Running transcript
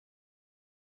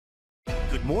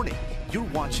Good morning. You're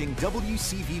watching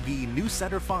WCVB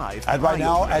Newscenter 5. And right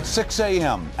now Eyeopener. at 6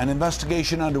 a.m., an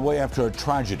investigation underway after a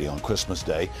tragedy on Christmas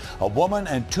Day. A woman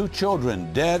and two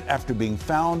children dead after being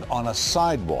found on a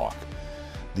sidewalk.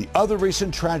 The other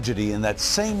recent tragedy in that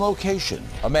same location.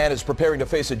 A man is preparing to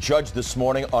face a judge this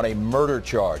morning on a murder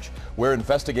charge, where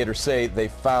investigators say they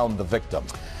found the victim.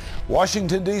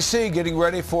 Washington, D.C. getting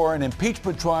ready for an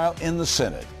impeachment trial in the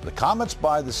Senate. The comments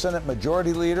by the Senate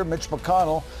Majority Leader Mitch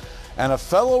McConnell and a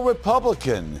fellow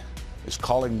Republican is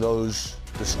calling those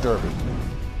disturbing.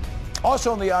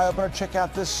 Also in the eye-opener, check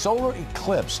out this solar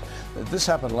eclipse. This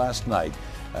happened last night.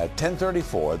 At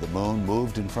 10:34, the moon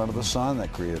moved in front of the sun.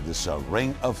 That created this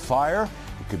ring of fire.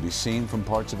 It could be seen from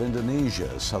parts of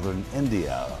Indonesia, southern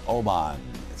India, Oman,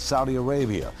 Saudi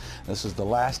Arabia. This is the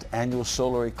last annual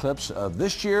solar eclipse of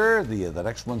this year. The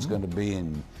next one's going to be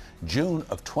in June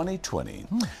of 2020.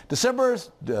 December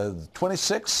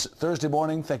 26th, Thursday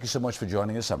morning. Thank you so much for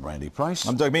joining us. I'm Randy Price.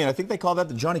 I'm Doug Meehan. I think they call that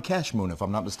the Johnny Cash moon, if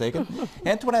I'm not mistaken.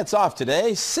 Antoinette's off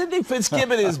today. Cindy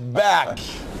Fitzgibbon is back.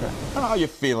 How are you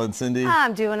feeling, Cindy?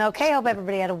 I'm doing okay. Hope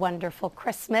everybody had a wonderful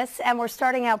Christmas. And we're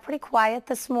starting out pretty quiet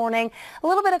this morning. A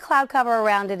little bit of cloud cover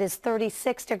around it is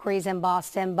 36 degrees in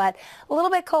Boston, but a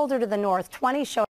little bit colder to the north, 20 showing.